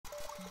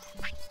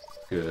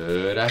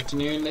Good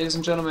afternoon, ladies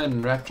and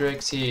gentlemen. Raptor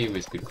X here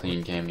with Good Clean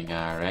Gaming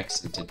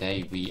RX, and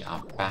today we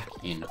are back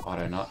in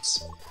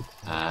Autonauts.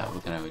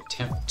 We're going to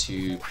attempt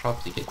to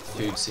properly get the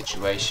food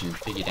situation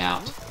figured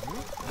out,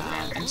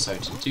 and so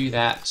to do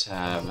that,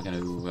 we're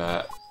going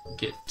to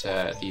get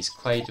these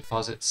clay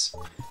deposits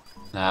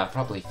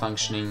properly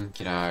functioning,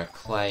 get our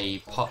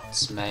clay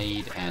pots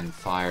made and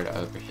fired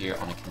over here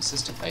on a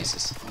consistent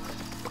basis,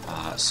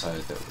 so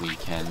that we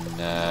can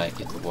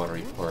get the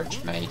watery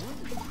porridge made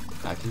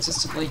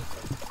consistently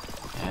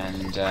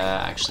and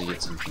actually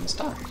get some things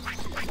done.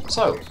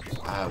 So,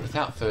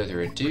 without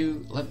further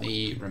ado, let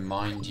me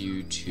remind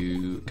you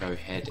to go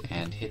ahead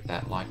and hit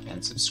that like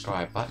and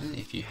subscribe button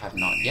if you have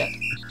not yet.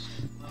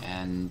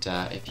 And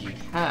if you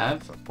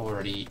have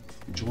already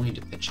joined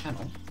the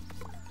channel,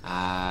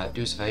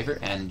 do us a favor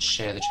and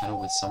share the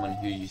channel with someone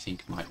who you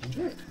think might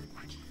enjoy it.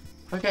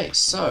 Okay,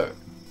 so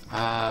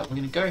we're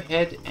going to go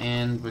ahead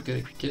and we're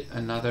going to get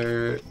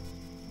another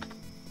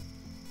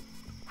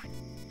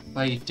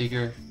clay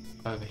digger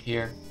over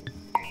here,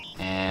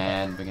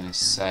 and we're going to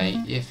say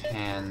if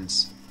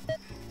hands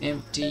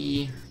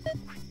empty,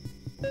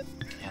 and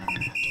I'm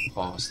going to have to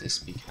pause this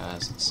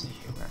because let's see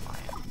here, where am I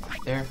at? Right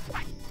there.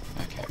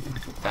 Okay, we're going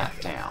to put that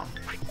down.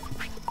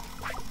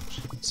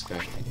 Let's go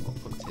ahead and we'll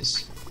put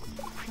this,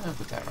 I'll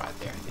put that right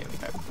there. There we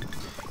go.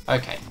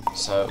 Okay,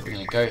 so we're going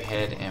to go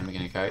ahead and we're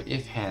going to go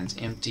if hands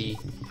empty,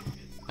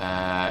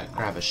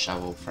 grab a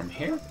shovel from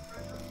here.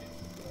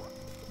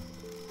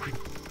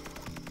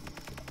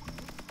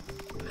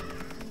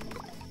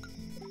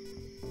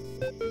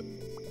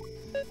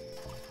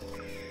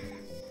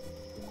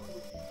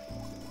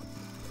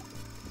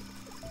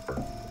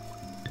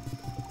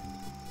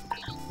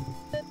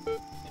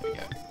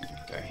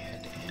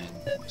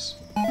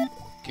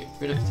 Get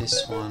rid of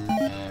this one,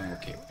 and we'll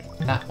get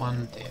rid of that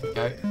one. There we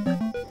go.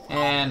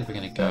 And we're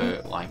going to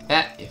go like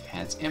that, if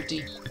hands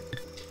empty.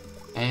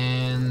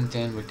 And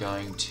then we're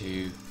going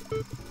to...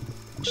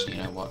 Actually,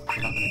 you know what?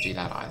 We're not going to do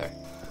that either.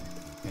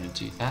 We're going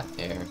to do that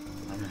there.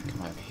 I'm going to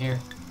come over here.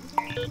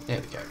 There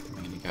we go.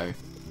 We're going to go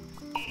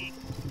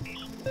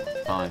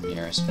find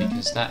nearest,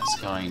 because that's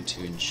going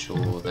to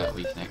ensure that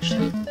we can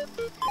actually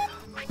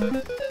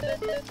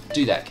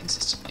do that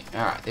consistently.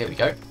 Alright, there we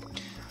go.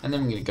 And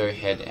then we're going to go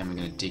ahead and we're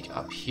going to dig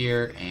up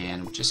here,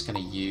 and we're just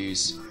going to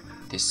use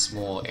this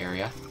small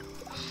area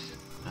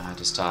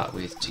to start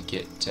with to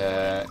get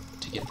the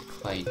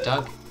clay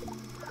dug.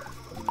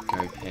 Go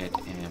ahead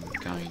and we're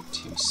going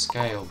to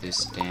scale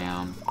this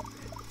down.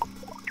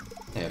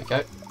 There we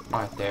go,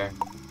 right there.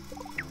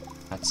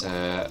 That's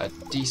a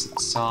decent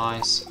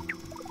size,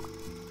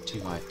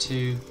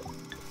 2x2.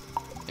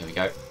 There we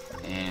go.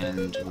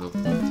 And we'll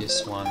put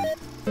this one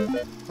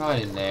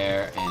right in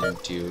there and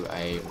do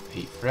a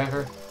repeat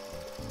forever.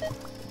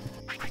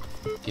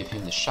 Give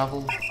him the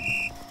shovel,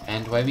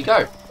 and away we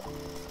go.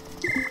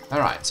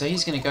 Alright, so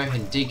he's going to go ahead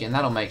and dig, and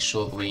that'll make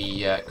sure that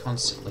we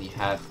constantly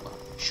have, well,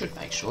 should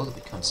make sure that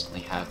we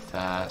constantly have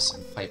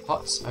some clay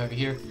pots over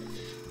here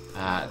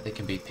that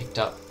can be picked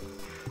up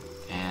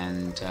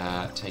and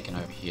taken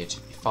over here to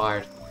be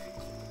fired,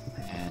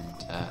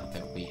 and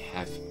that we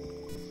have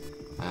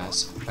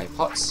some clay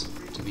pots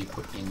to be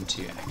put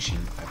into action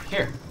over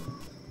here.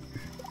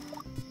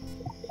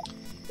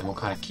 And we'll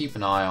kind of keep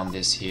an eye on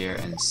this here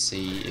and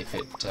see if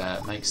it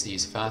makes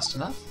these fast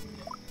enough,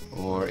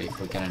 or if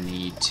we're going to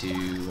need to,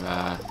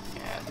 yeah,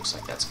 it looks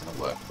like that's going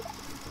to work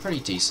pretty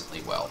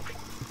decently well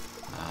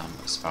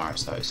as far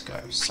as those go.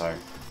 So,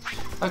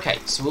 okay,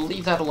 so we'll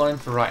leave that alone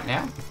for right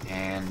now,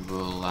 and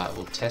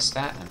we'll test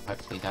that, and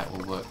hopefully that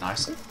will work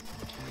nicely.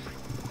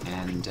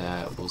 And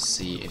we'll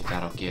see if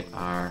that'll get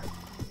our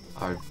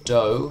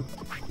dough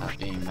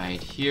being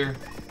made here.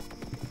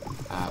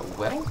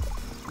 Well,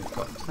 we've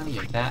got plenty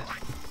of that.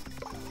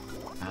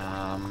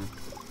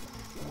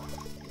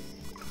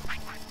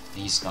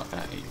 He's not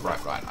going to...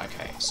 Right,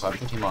 okay. So I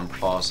put him on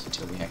pause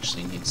until we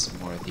actually need some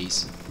more of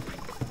these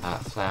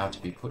flour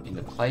to be put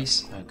into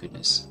place. Oh,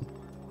 goodness.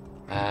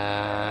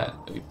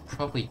 We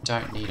probably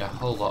don't need a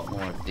whole lot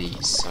more of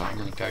these, so I'm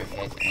going to go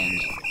ahead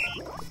and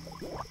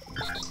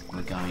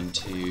we're going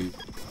to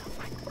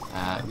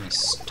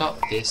stop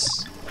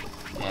this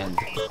and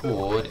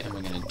record, and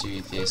we're going to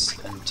do this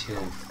until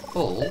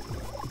full.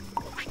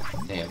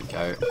 There we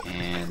go,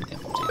 and then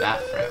we'll do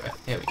that forever.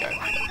 There we go.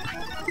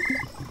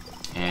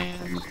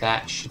 And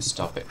that should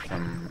stop it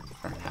from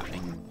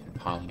happening and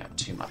piling up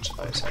too much of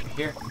those over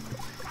here.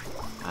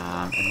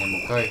 And then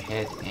we'll go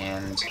ahead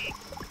and...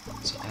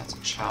 So that's a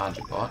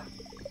charger bot.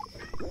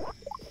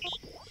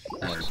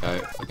 There we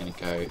go. We're going to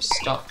go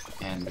stop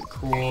and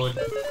record,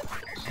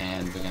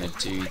 and we're going to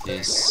do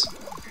this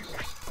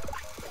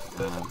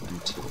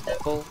until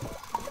full.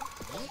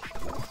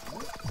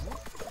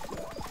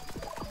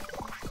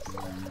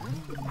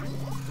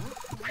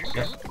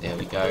 Yep, there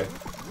we go.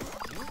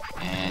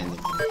 And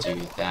do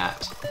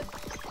that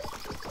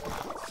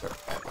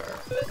forever.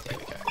 There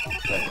we go.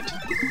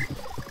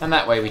 Perfect. And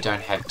that way we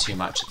don't have too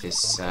much of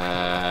this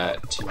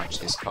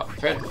cotton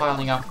thread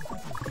piling up,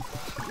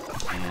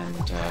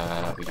 and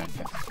we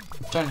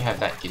don't have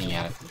that getting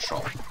out of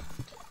control.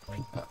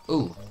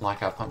 Ooh,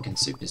 like our pumpkin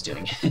soup is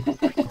doing.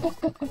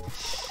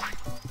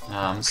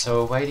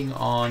 So we're waiting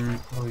on...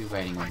 What are we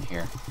waiting on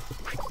here?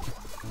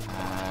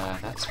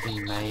 That's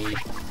being made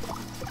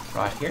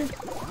right here.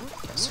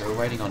 Okay, so we're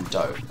waiting on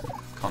dough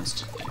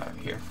constantly over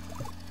here.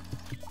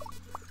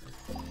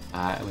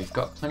 And we've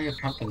got plenty of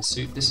pumpkin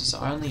soup. This is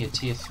only a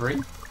tier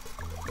 3.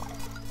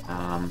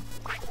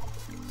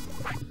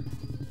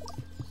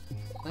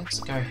 Let's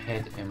go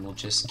ahead and we'll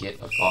just get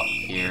a bot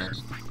here.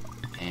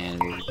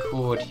 And we'll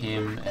record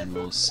him and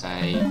we'll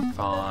say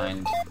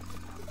find...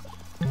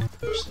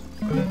 Actually,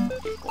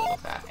 get all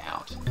of that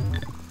out.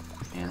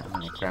 And I'm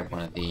going to grab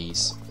one of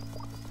these.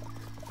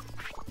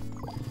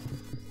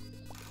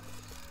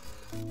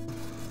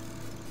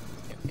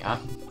 There we are.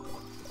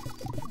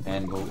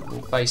 And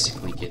we'll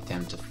basically get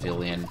them to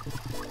fill in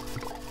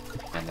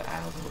and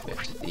add a little bit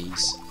to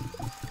these.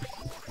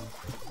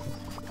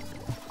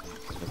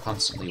 We're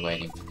constantly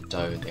waiting for the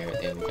dough there.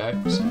 There we go.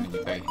 So I'm going to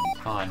go ahead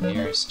and find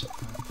nearest.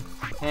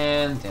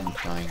 And then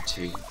we're going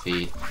to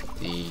feed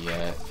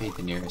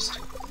the nearest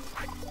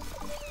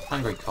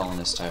hungry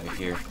colonist over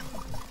here.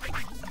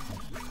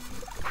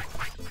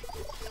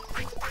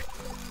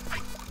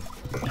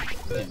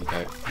 There we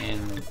go,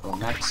 and we'll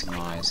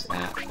maximize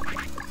that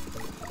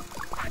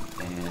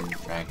and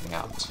drag it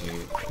out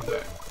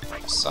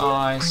to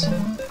size.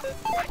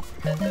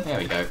 There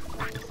we go,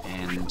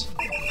 and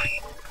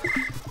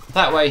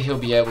that way he'll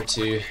be able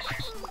to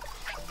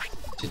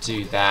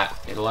do that.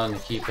 It'll only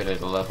keep it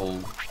at a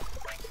level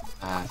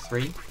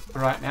 3 for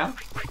right now,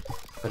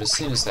 but as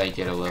soon as they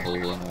get a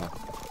level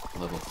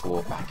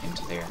 4 back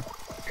into there,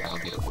 that'll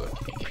get it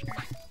working again.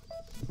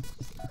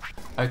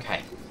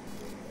 Okay,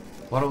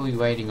 what are we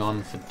waiting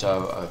on for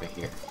dough over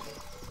here?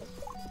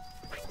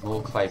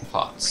 More clay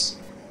pots.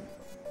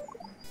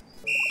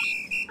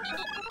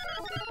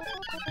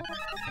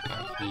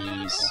 Okay,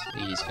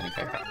 he's going to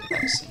go back to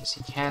that as soon as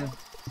he can.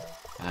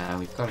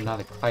 We've got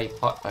another clay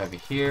pot over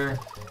here.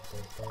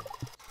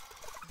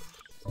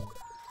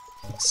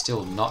 It's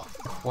still not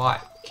quite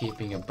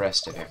keeping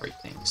abreast of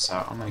everything,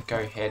 so I'm going to go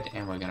ahead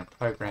and we're going to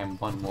program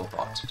one more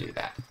bot to do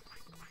that.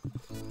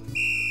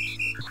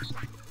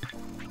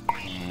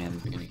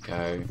 And we're going to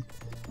go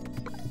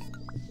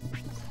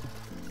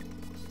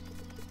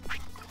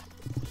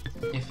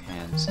if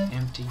hands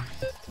empty,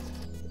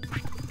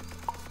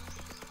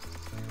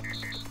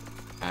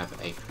 have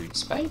a crude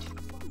spade.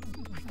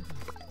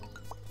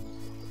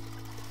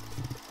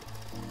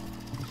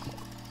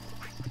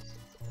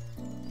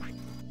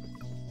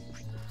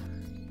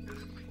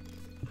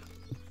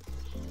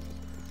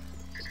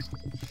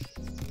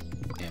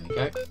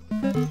 Go.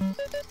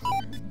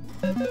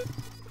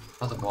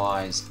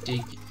 Otherwise,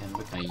 dig, and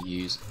we're going to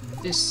use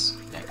this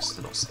next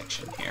little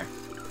section here.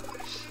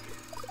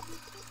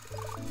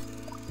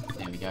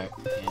 There we go,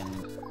 and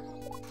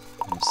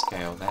I'm going to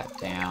scale that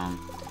down.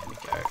 There we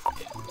go,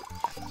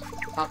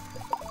 and up.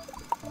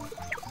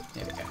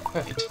 There we go,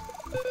 perfect.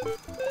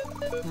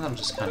 And that'll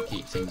just kind of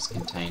keep things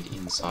contained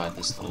inside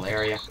this little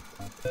area,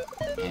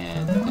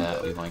 and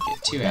we won't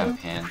get too out of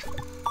hand.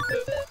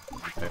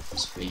 Go for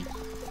speed.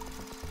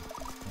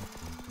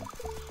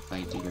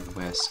 Digger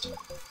West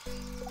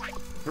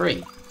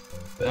 3.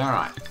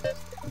 Alright.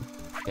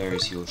 There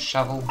is your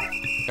shovel.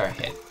 Go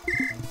ahead.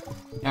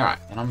 Alright,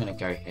 and I'm going to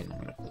go ahead and I'm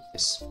going to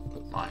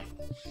put my...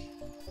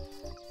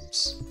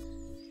 Oops.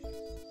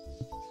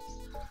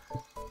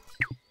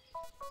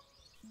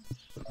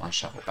 Put my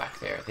shovel back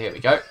there. There we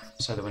go.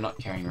 So that we're not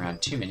carrying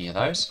around too many of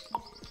those.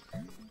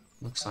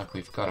 Looks like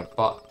we've got a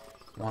bot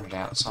wanted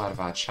outside of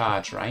our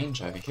charge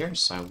range over here,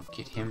 so we'll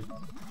get him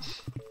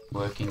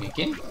working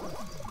again.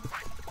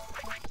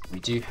 We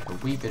do have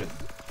a wee bit of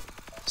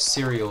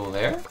cereal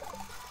there.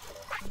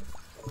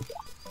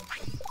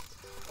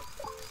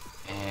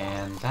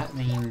 And that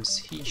means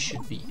he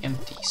should be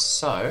empty.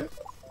 So,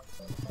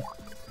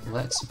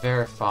 let's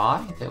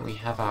verify that we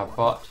have our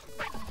bot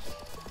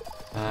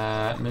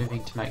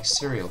moving to make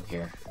cereal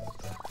here.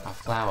 Our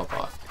flour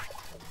bot.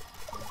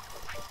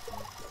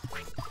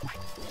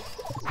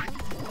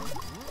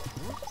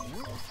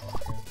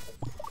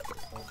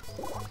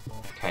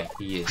 Okay,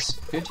 he is.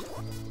 Good.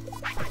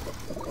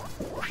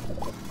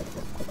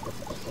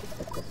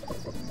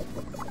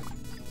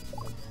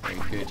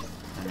 Good,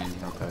 and then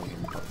he'll go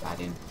and put that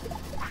in.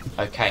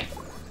 Okay.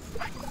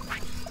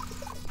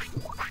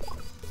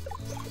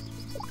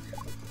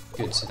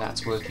 Good, so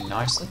that's working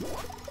nicely.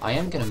 I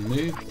am going to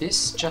move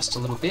this just a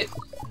little bit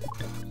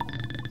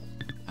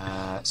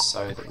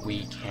so that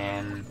we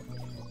can...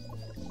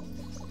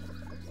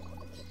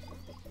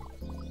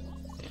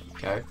 There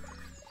we go.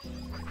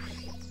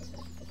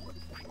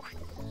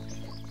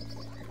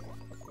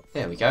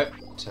 There we go.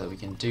 So that we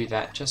can do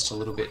that just a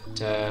little bit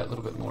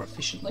more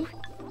efficiently.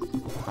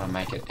 Try to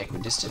make it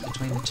equidistant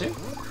between the two,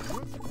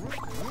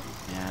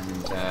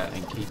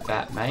 and keep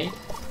that made.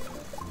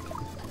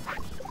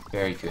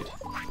 Very good.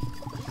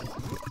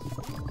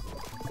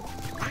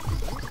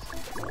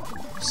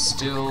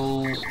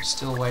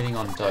 Still waiting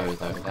on dough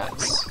though.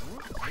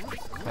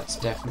 That's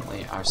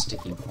definitely our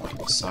sticking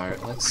point. So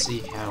let's see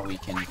how we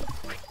can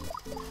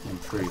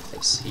improve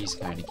this. He's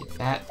going to get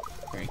that.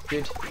 Very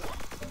good.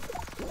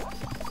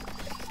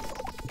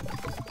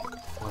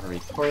 Watery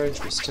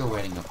porridge. We're still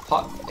waiting a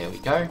pot. There we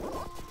go.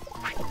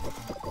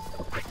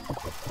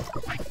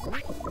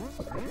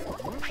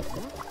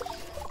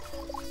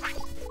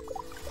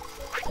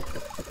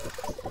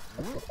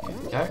 There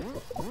we go.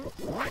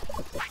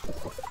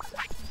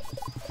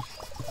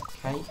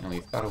 Okay, and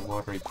we've got a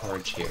watery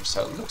porridge here.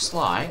 So it looks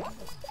like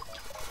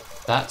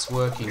that's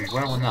working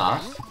well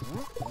enough.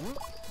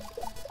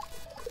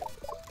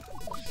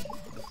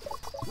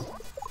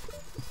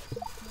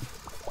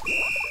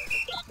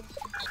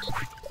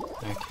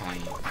 Okay,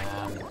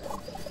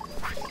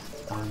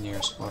 our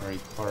nearest watery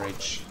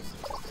porridge.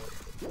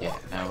 Yeah,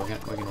 no,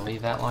 we're gonna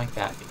leave that like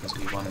that because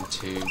we wanted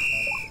to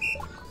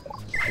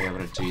be able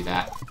to do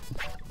that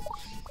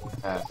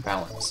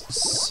balance.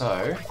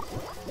 So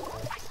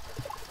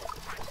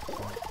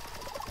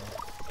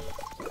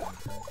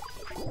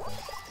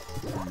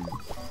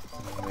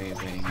what are we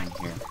waiting on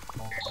here?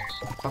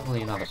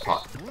 Probably another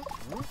pot.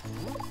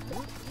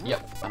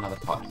 Yep, another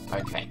pot.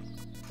 Okay.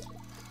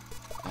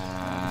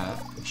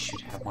 We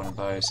should have one of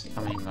those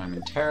coming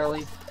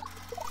momentarily.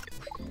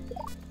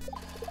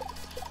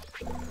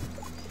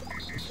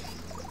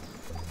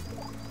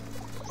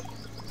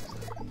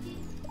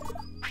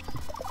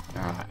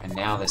 Alright, and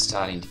now they're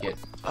starting to get...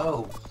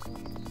 Oh!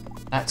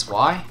 That's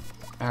why.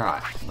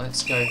 Alright,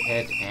 let's go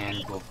ahead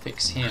and we'll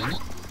fix him.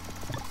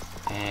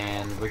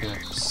 And we're going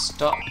to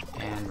stop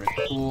and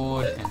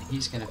record, and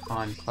he's going to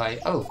find clay.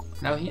 Oh,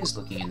 no, he is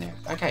looking in there.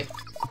 Okay,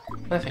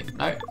 perfect.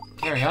 No,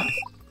 carry on.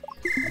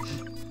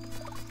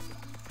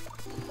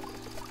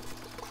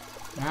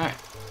 Alright,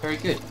 very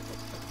good.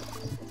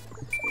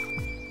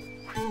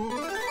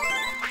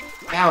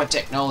 Power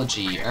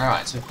technology.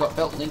 Alright, so we've got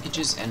belt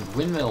linkages and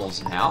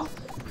windmills now.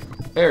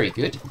 Very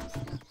good.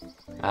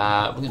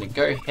 We're going to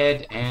go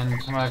ahead and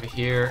come over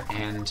here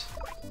and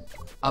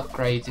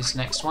upgrade this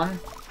next one.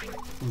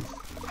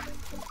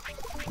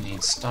 We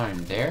need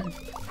stone there.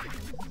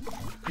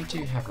 We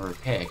do have a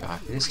repair guy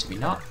for this, do we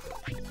not?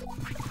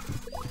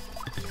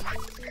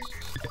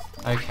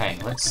 Okay,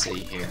 let's see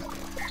here.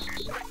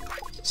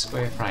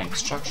 Square frame,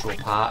 structural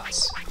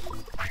parts,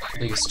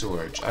 bigger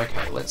storage.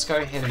 Okay, let's go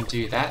ahead and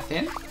do that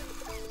then.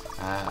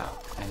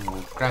 And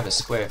we'll grab a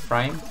square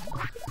frame.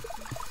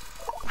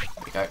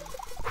 There we go.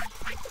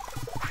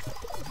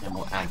 And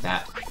we'll add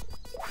that.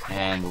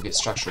 And we'll get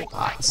structural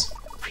parts.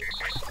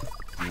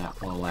 And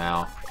that will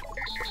allow...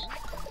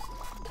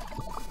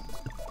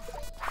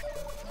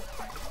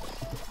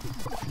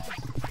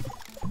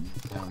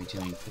 How are we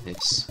doing for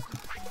this?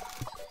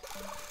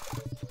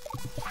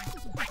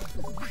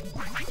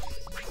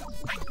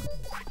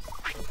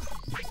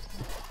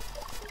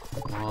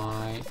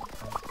 Why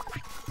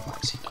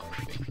is he not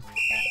moving?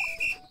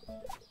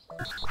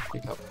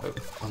 Pick up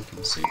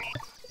pumpkin soup.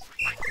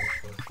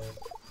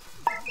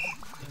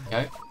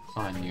 There we go.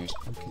 Find nearest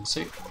pumpkin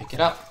soup. Pick it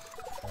up.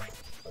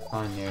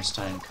 Find nearest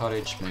stone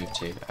cottage. Move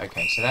to.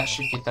 Okay, so that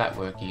should get that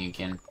working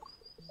again.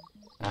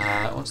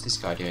 What's this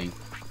guy doing?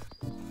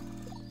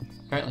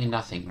 Apparently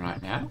nothing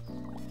right now.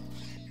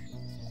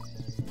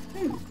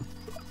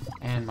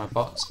 And my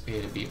bots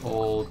appear to be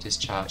all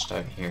discharged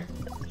over here.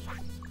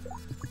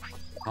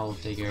 Hole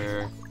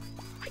digger.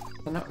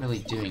 They're not really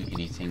doing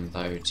anything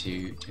though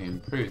to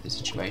improve the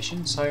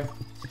situation, so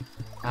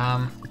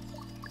let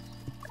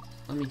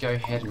me go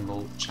ahead and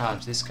we'll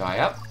charge this guy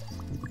up.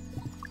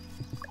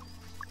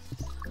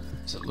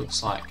 So it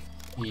looks like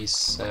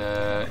he's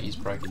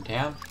broken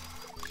down.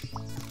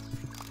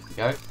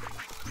 There we go.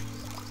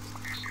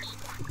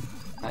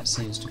 That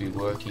seems to be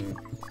working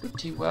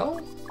pretty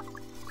well.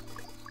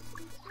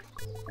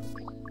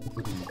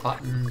 Wooden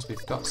buttons,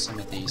 we've got some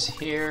of these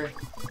here.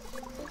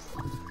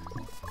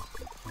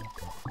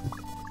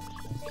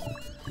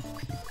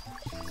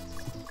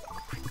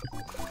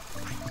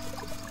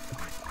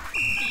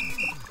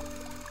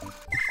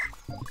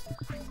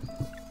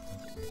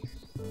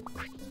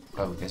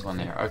 Oh, there's one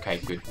there. Okay,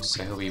 good.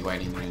 So he'll be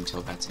waiting there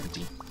until that's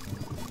empty.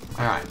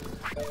 Alright.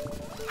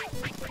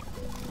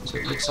 So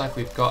it looks like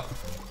we've got...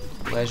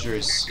 Leisure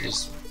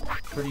is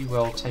pretty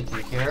well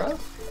taken care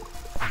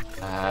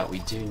of. We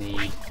do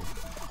need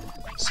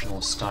some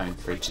more stone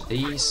for each of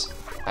these.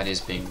 That is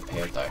being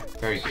repaired though.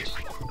 Very good.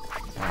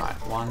 Alright,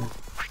 one.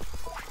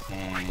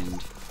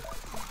 And...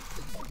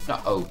 No,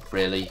 oh,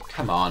 really?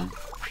 Come on.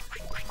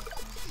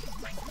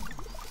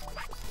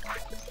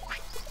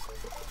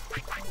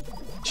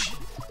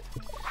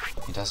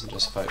 It doesn't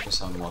just focus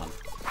on one.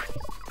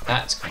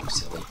 That's kind of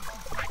silly.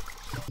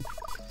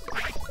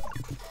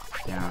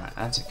 Alright,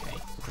 that's okay.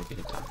 We'll get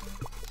it done.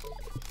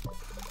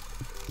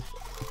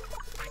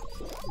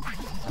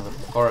 Now the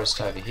forest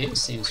over here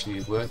seems to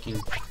be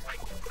working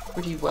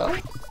pretty well.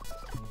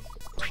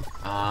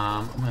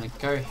 I'm going to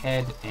go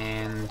ahead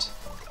and...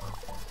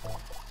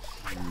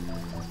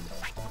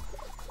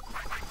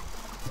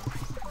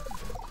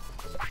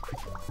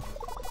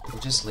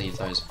 we'll just leave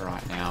those for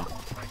right now.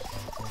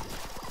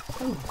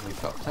 Ooh,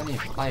 we've got plenty of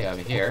clay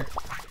over here.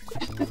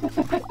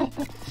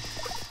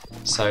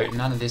 So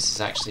none of this is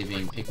actually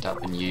being picked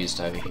up and used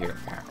over here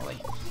apparently.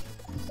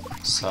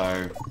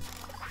 So,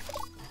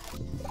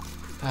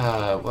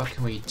 what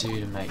can we do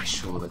to make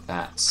sure that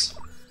that's...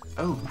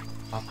 Oh,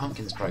 our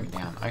pumpkin's broken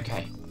down.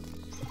 Okay.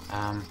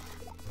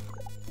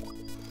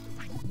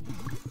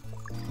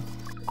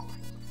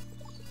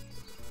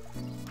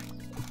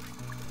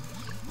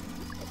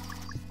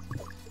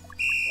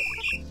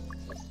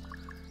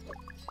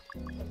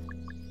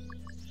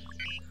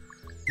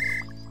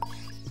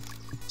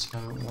 So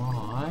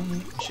why?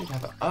 We should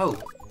have a...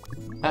 Oh!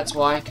 That's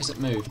why, because it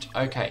moved.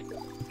 Okay.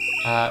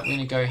 We're going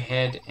to go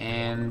ahead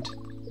and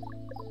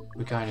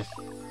we're going to...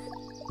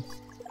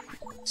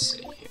 Let's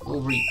see here.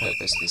 We'll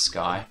repurpose this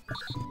guy.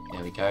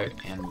 There we go.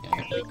 And we're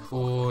going to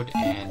record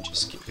and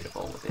just get rid of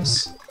all of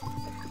this.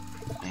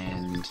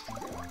 And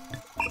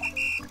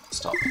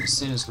stop. As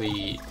soon as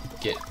we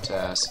get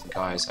some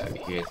guys over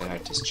here that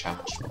are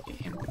discharged, we'll get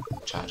him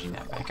charging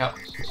that back up.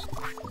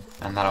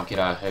 And that'll get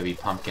our Herbie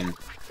Pumpkin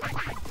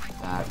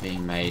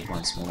being made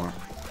once more.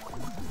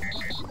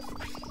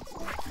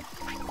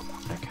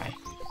 Okay.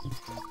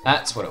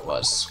 That's what it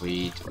was.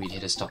 We'd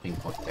hit a stopping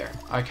point there.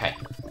 Okay.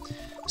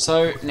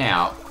 So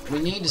now, we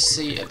need to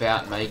see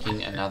about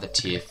making another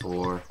tier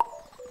for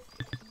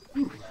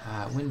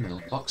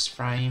windmill, box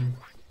frame,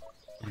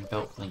 and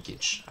belt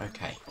linkage.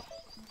 Okay.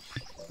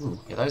 Ooh,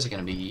 yeah, those are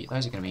gonna be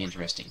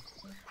interesting.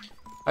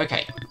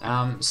 Okay,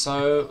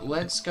 so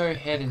let's go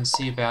ahead and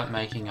see about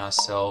making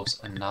ourselves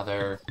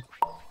another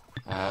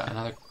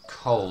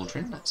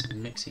cauldron. That's a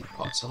mixing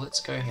pot. So let's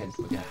go ahead.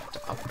 We're gonna have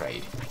to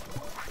upgrade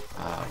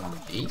one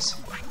of these.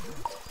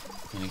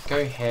 I'm gonna go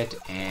ahead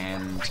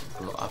and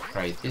we'll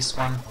upgrade this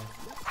one.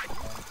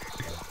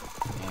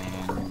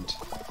 And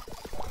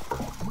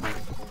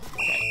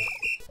okay.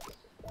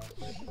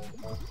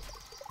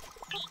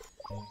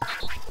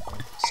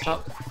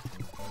 Stop.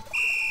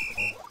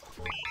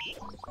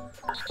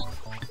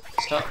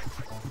 Stop.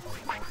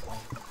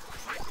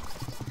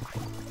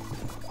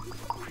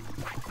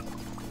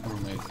 We'll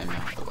move them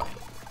out of the way.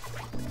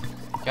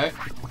 There we go.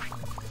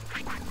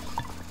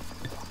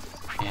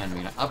 And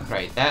we're going to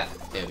upgrade that.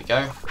 There we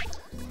go.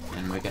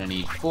 And we're going to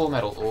need 4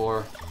 metal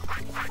ore,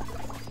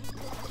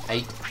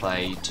 8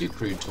 clay, 2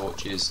 crude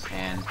torches,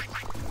 and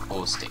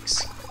 4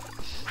 sticks.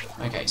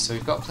 Okay, so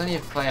we've got plenty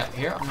of clay up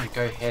here. I'm going to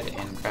go ahead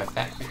and grab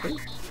that quickly.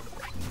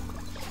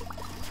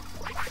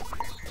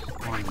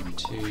 1,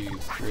 2,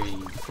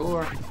 3,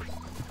 4.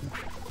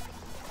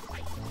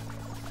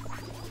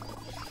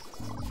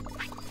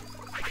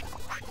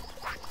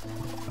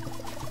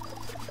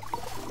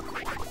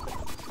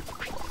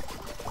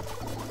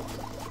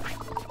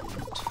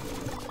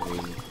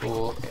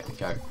 There we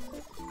go.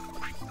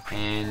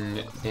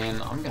 And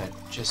then I'm going to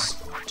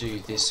just do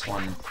this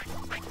one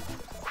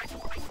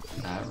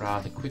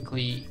rather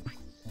quickly.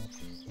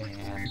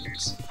 And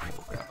let's see,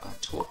 we'll grab our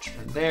torch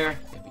from there.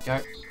 There we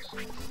go.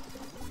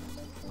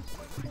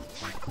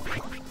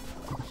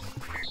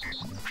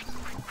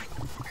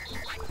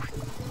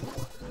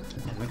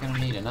 And we're going to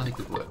need another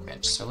good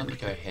workbench. So let me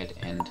go ahead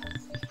and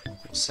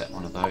set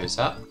one of those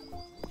up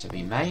to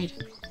be made.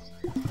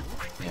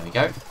 There we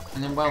go.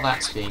 And then while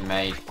that's being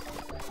made,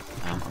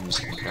 I'm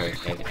just going to go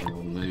ahead and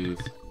we'll move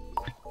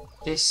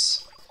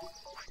this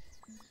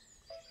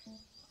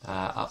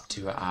up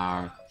to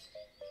our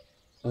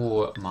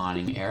ore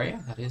mining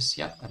area. That is,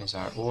 yep, that is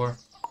our ore.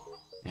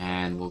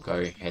 And we'll go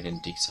ahead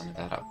and dig some of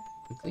that up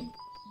quickly.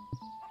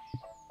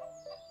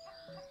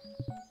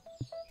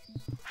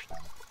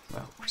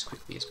 Well, as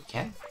quickly as we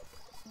can.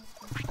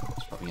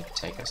 It's probably going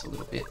to take us a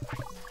little bit.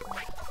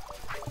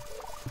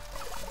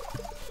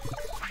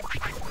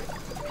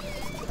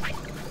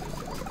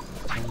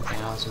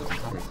 10,000,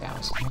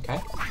 100,000. Okay.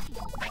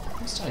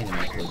 I'm starting to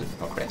make a little bit of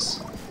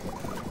progress.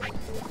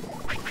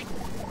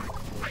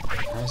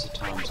 Those are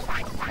times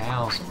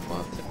 1,000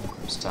 worth that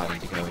are starting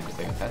to go into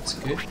there. That's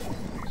good.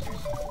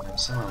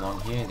 Somewhere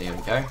along here, there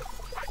we go.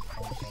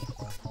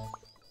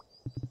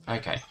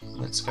 Okay,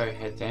 let's go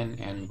ahead then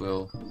and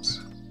we'll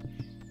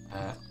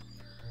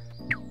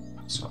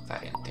swap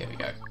that in. There we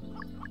go.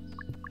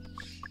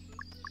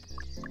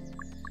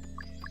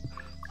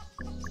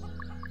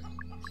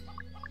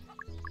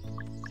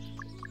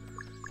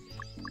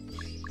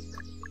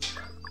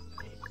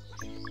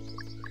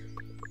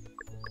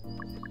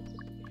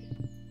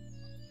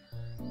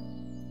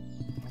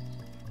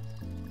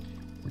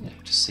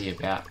 To see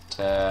about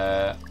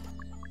oh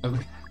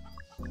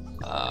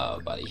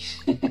buddy.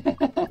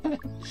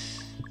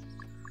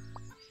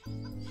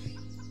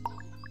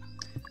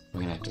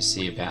 We're gonna have to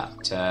see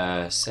about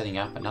setting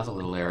up another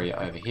little area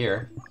over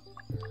here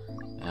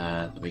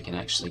that we can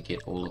actually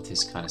get all of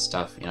this kind of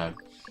stuff. You know,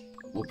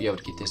 we'll be able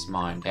to get this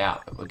mined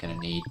out, but we're gonna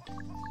need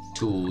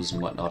tools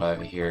and whatnot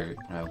over here,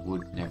 you know,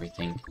 wood and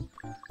everything,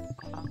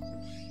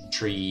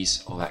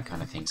 trees, all that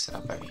kind of thing set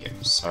up over here.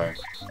 So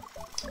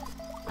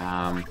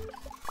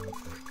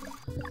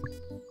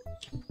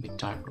we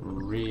don't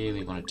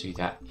really want to do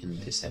that in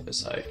this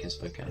episode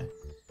because we're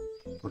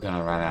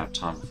gonna run out of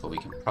time before we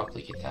can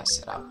properly get that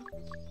set up.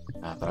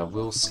 But I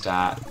will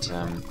start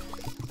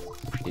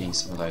getting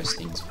some of those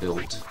things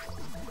built.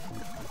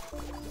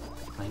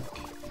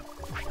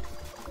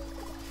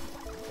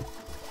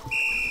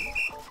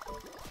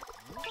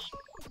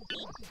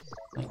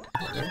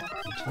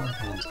 Your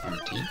hand's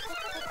empty.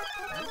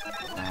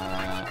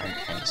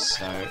 Okay,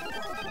 so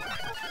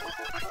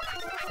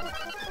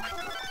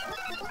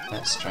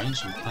that's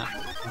strange. You can't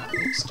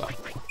pick stuff.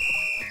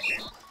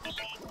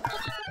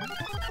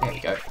 There we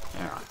go.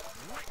 Alright.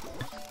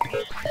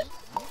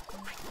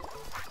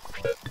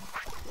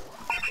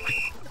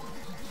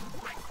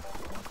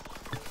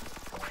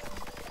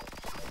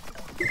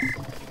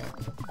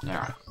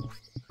 Alright.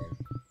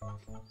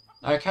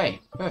 Okay,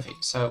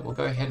 perfect. So we'll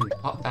go ahead and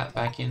pop that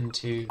back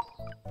into...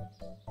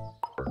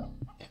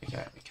 There we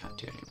go. We can't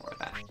do any more of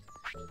that.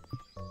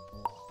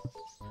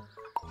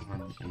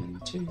 1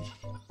 and 2.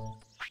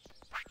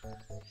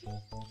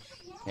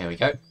 There we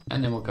go.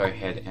 And then we'll go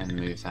ahead and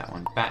move that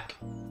one back.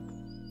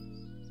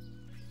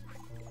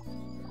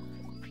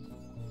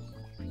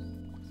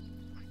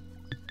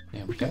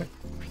 There we go.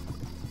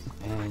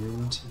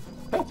 And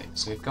perfect.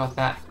 So we've got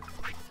that.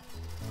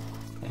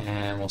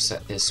 And we'll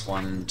set this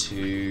one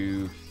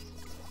to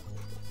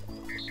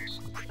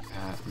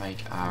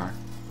make our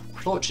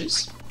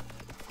torches.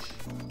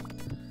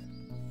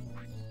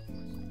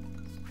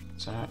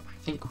 So I don't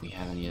think we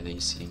have any of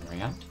these sitting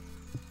around.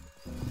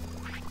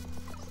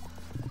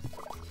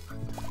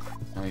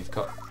 And we've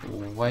got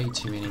way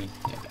too many.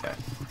 There we go.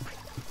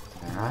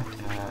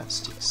 Alright,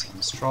 stick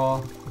some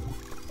straw.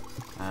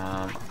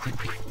 I think,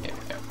 there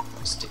we go.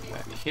 We'll stick it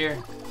over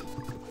here.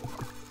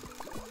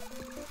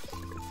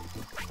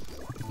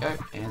 Go,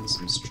 and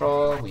some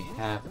straw we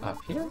have up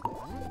here.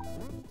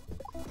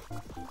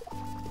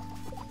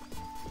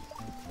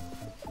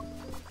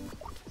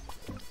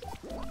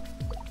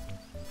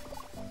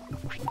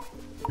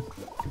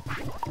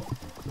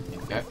 There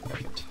we go,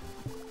 perfect.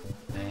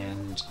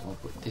 And we'll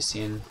put this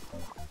in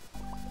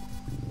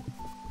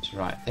to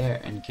right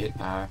there and get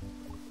our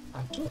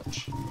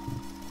torch.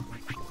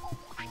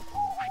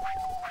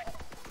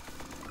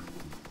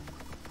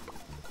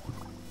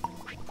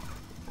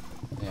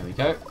 There we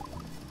go.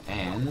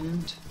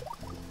 And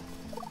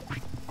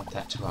add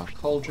that to our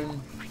cauldron.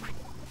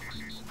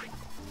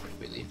 Where do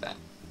we leave that?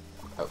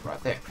 Oh,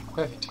 right there.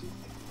 Perfect.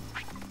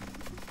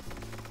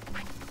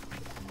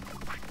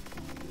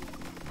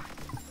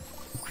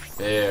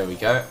 There we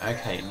go.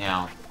 Okay,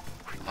 now...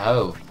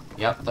 Oh,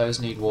 yep,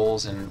 those need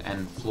walls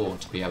and floor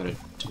to be able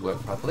to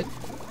work properly.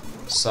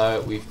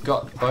 So we've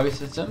got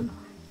both of them.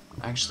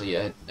 Actually,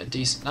 a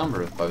decent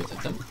number of both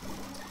of them.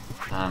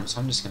 So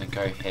I'm just going to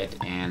go ahead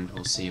and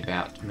we'll see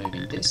about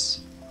moving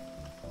this.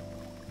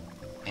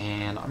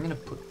 And I'm going to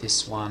put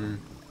this one,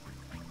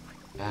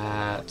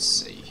 let's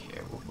see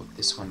here, we'll put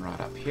this one right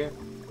up here.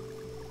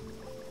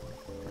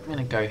 I'm going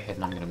to go ahead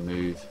and I'm going to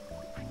move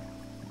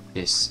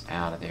this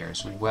out of there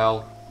as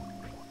well.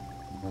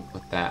 We'll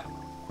put that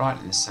right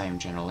in the same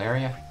general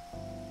area.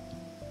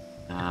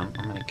 I'm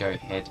going to go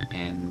ahead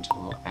and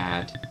we'll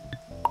add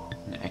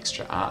an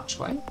extra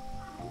archway.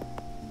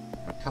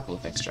 A couple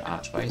of extra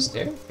archways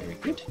there, very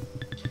good.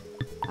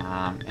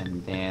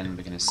 And then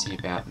we're going to see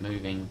about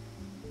moving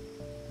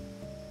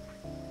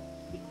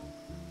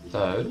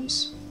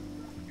those.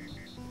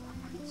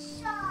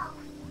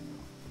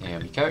 There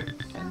we go.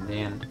 And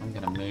then I'm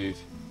going to move.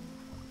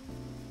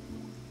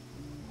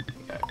 There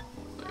we go.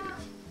 Move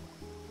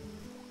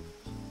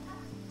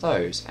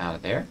those out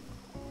of there.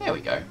 There we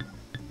go.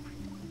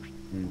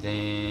 And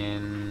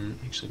then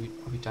actually we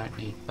probably don't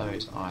need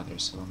those either,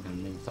 so I'm going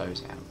to move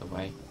those out of the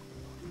way.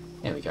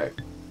 There we go.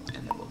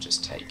 And then we'll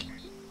just take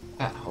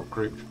that whole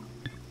group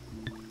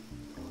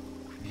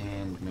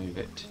and move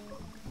it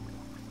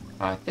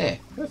right there.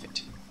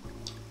 Perfect.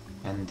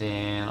 And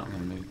then I'm going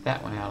to move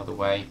that one out of the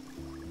way.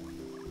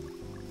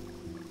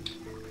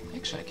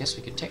 Actually, I guess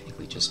we could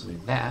technically just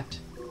move that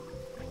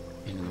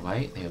into the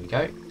way. There we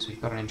go. So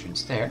we've got an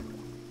entrance there.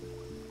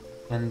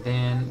 And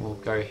then we'll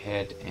go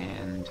ahead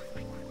and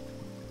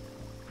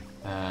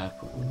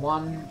put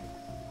 1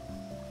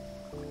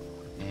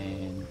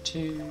 and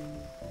 2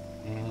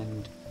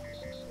 and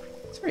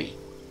 3.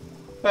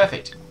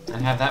 Perfect.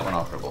 And have that one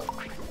operable.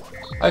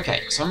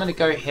 Okay, so I'm going to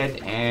go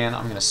ahead and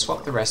I'm going to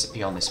swap the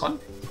recipe on this one.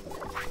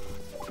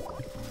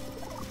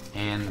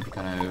 And we're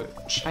going to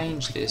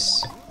change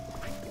this.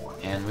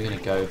 And we're going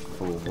to go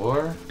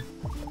for...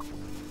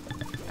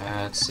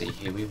 let's see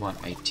here, we want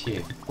a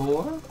tier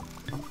 4.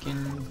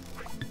 Pumpkin,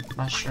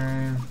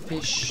 mushroom,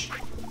 fish,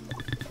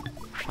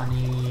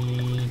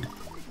 honey.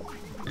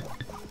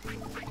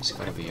 It's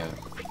got to be a...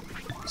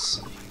 Let's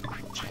see,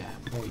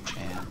 jam, very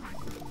jam.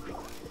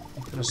 I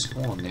could have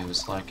sworn there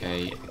was like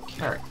a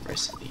carrot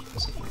recipe.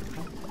 Is it here?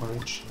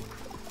 Porridge.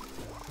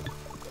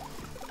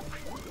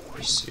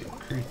 Fish soup,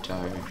 crude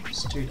dough,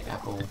 stewed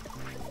apple,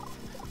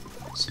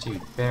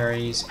 stewed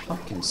berries,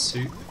 pumpkin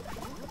soup,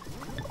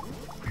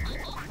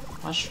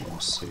 mushroom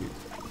soup.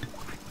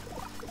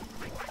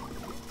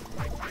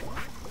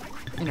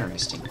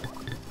 Interesting.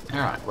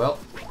 Alright, well,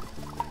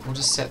 we'll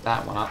just set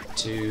that one up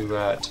to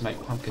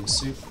make pumpkin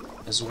soup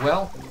as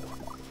well.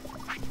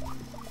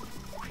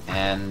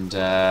 And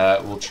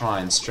we'll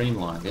try and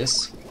streamline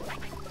this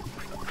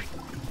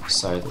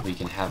so that we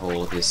can have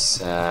all of this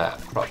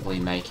properly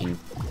making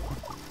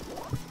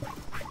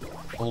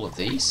all of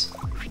these.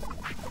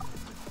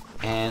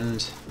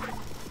 And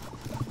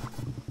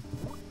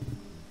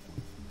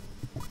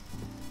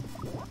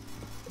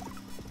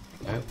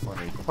there we go,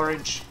 watery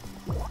porridge.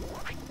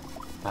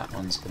 That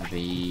one's going to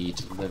be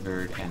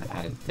delivered and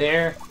added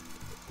there.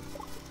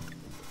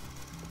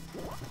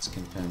 Let's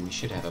confirm we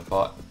should have a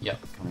bot. Yep,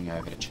 coming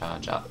over to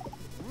charge up.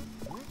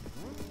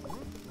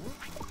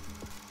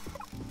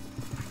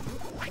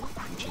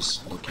 I'm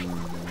just looking.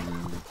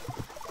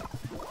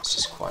 It's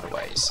just quite a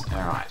ways.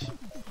 Alright.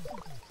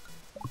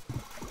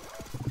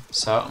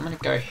 So I'm going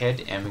to go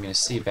ahead and we're going to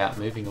see about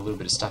moving a little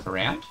bit of stuff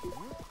around.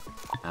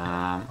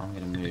 I'm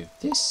going to move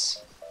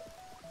this.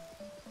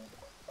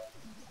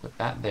 Put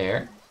that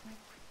there.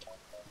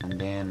 And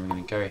then we're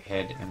going to go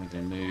ahead and we're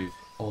going to move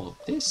all of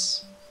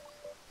this.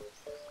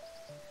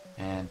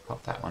 And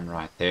pop that one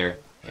right there.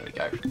 There we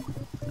go.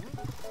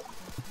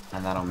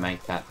 And that'll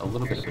make that a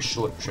little bit of a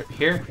short trip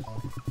here.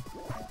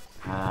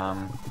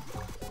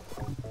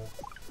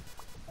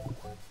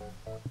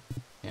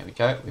 There we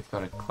go. We've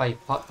got a clay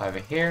pot over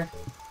here.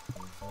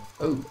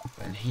 Oh,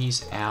 and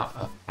he's out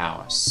of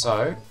power. So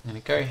I'm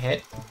going to go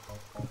ahead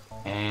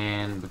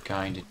and we're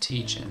going to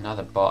teach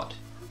another bot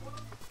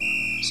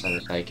so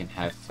that they can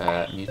have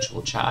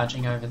mutual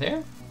charging over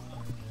there.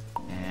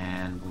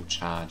 And we'll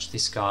charge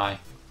this guy.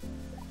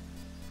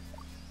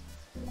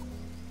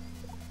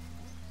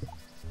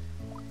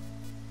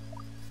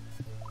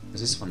 Because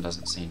this one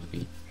doesn't seem to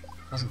be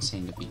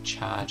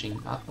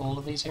charging up all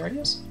of these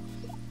areas.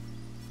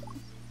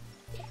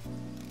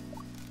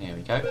 There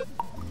we go.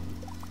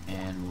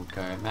 And we'll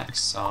go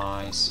max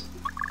size.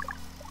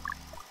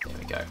 There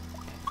we go.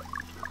 And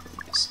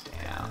put this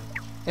down.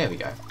 There we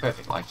go.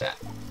 Perfect like that.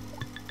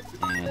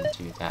 And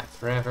do that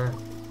forever.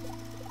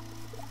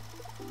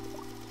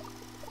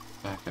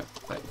 Backup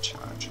play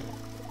charger.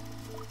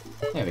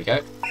 There we go.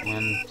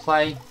 And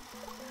play.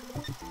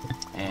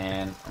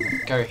 And I'm going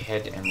to go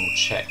ahead and we'll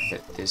check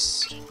that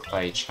this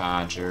play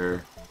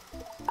charger.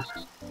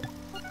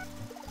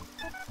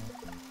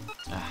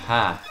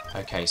 Aha.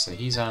 Okay, so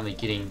he's only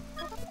getting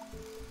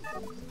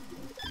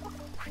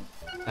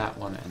that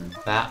one and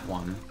that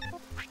one.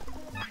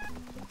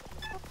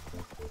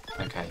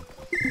 Okay,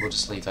 we'll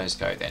just leave those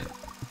go then.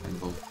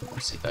 And we'll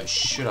see, those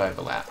should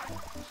overlap.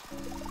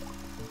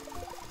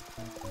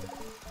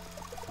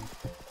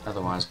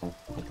 Otherwise, we'll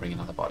bring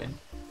another bot in.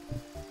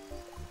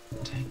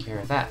 Take care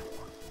of that.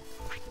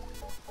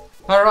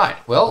 Alright,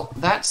 well,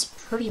 that's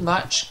pretty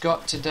much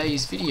got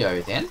today's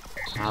video then.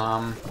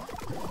 We're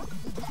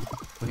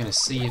going to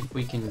see if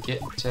we can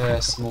get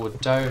some more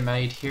dough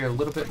made here a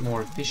little bit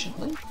more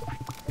efficiently.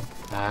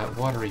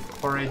 Watery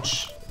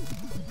porridge.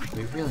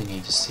 We really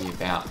need to see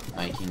about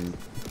making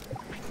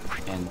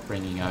and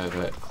bringing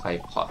over clay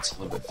pots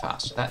a little bit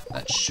faster.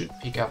 That should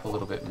pick up a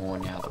little bit more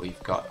now that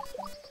we've got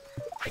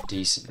a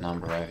decent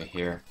number over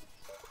here.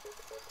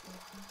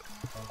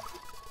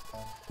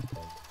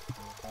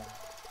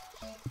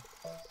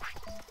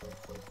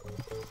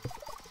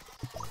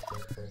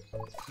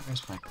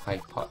 Where's my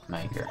clay pot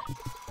maker?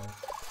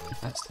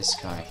 That's this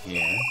guy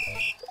here.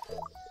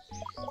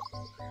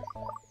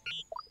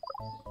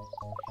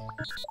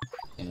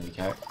 There we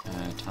go.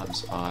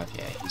 Times 5.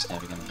 Yeah, he's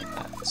never going to hit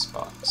that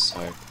spot.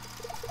 So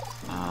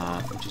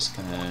I'm just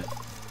going to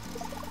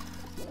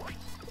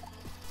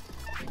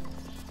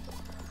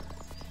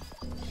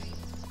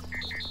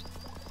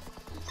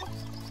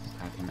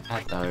have him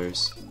add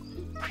those.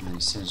 And then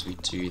as soon as we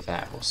do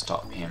that, we'll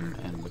stop him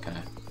and we're going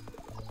to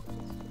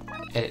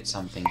edit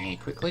something here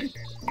quickly.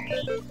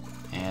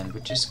 And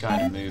we're just going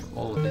to move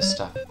all of this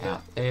stuff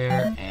out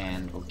there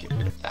and we'll get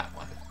rid of that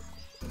one.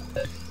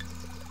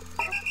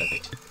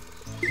 Perfect.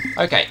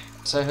 Okay,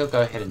 so he'll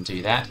go ahead and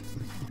do that.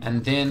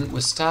 And then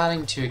we're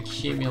starting to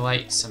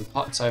accumulate some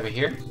pots over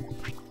here.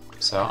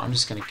 So I'm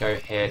just going to go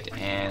ahead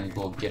and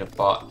we'll get a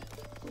bot.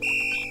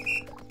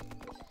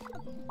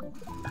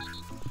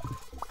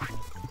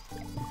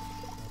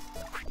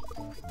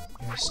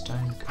 A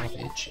stone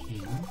cottage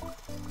in.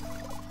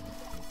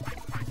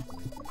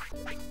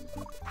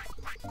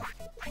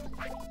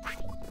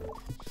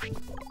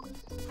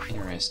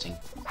 Interesting.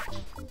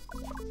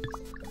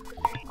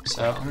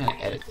 So I'm going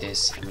to edit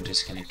this and we're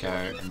just going to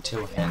go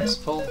until hands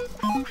full.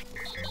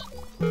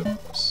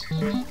 Oops.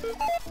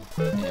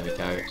 There we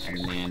go,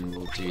 and then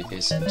we'll do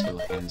this until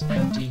hands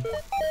empty.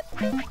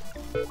 There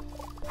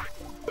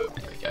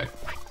we go.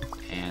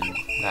 And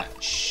that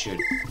should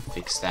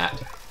fix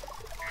that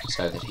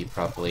so that he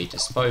properly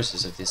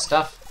disposes of this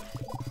stuff.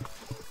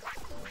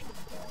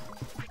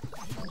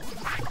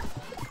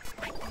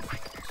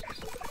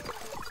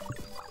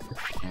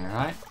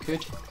 Alright,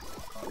 good.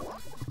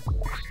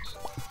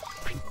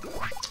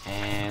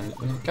 And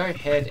we're going to go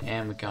ahead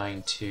and we're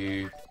going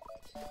to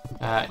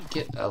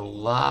get a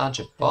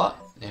larger bot.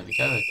 There we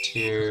go, a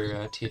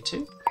tier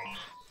 2.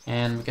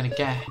 And we're going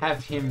to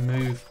have him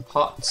move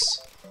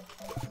pots.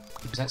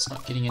 Because that's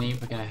not getting any,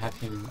 we're going to have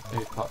him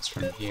move pots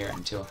from here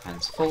until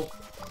hands full.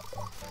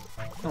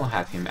 And we'll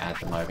have him add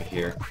them over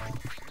here.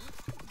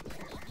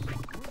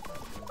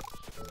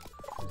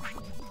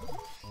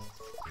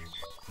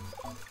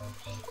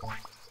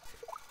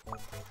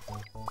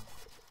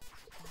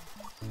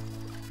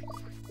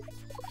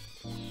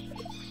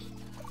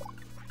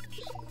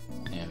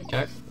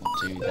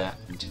 do that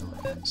until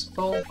hands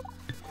full.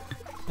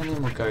 And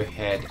then we'll go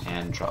ahead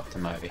and drop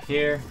them over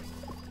here.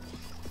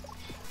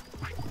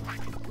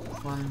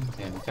 One,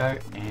 there we go,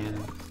 and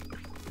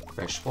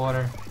fresh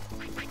water.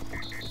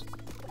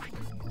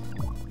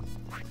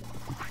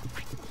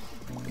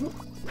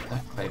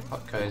 That clay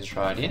pot goes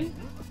right in.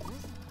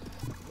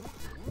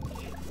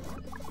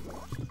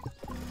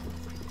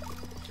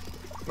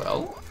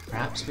 Well,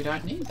 perhaps we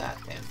don't need that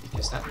then,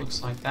 because that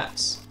looks like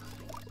that's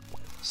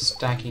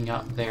stacking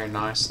up there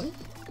nicely.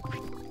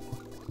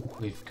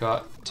 We've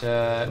got,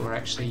 we're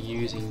actually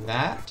using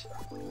that.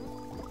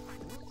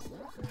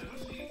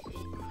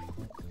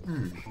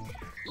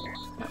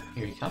 Oh,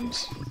 here he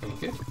comes. Very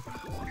good.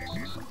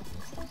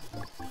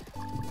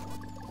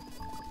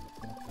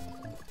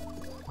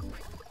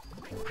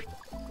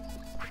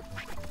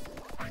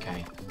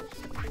 Okay.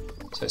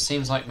 So it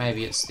seems like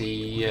maybe it's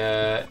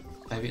the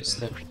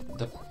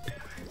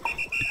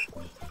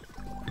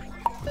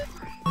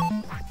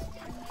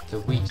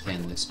wheat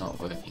then that's not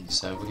working.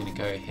 So we're going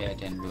to go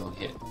ahead and we'll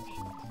hit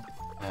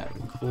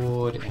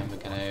record, and we're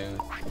going to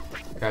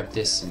grab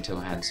this until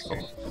hands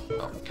full.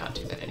 Well, we can't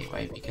do that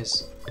anyway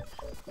because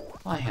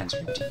my hands are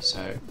empty. So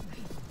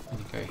I'm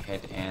going to go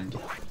ahead and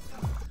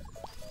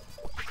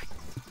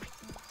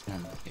there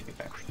we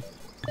go.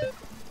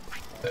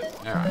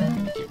 Alright, I'm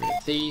going to get rid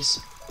of these,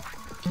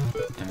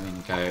 and we're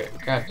going to go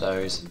grab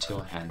those until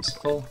hands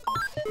full,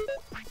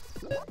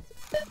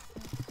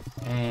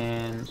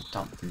 and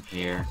dump them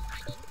here.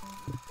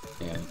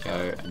 There we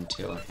go,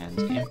 until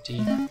hands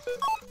empty.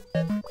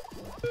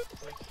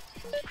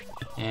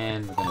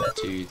 And we're going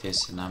to do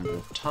this a number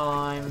of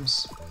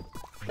times.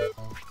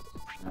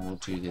 And we'll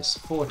do this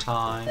 4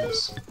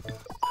 times.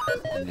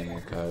 And then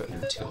we'll go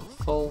until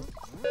full.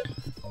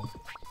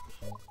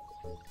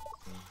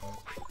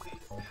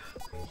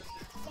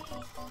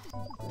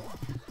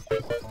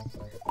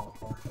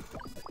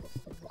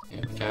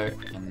 There we go,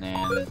 and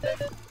then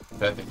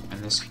perfect.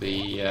 And this will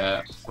be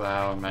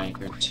flour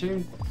maker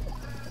 2.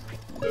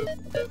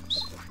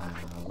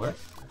 Flour.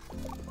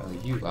 Oh,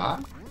 you are.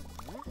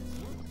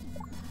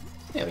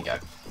 There we go.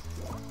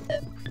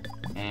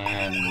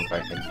 And we'll go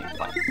ahead and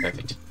apply.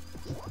 Perfect.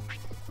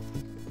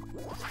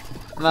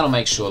 And that'll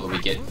make sure that we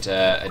get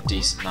a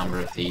decent number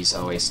of these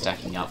always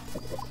stacking up.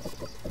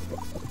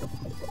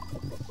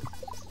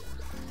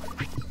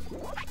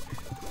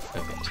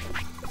 Perfect.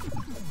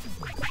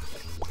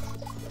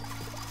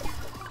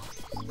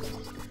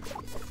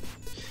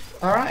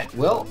 Alright,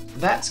 well,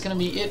 that's going to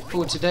be it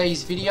for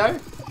today's video.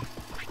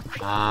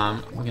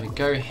 We're going to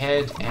go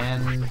ahead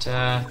and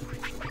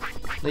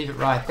leave it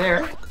right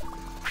there.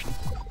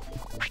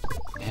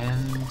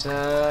 And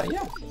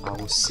yeah, I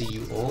will see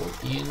you all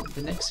in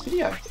the next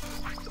video.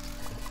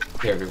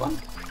 Okay, everyone.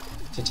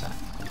 Ta-ta.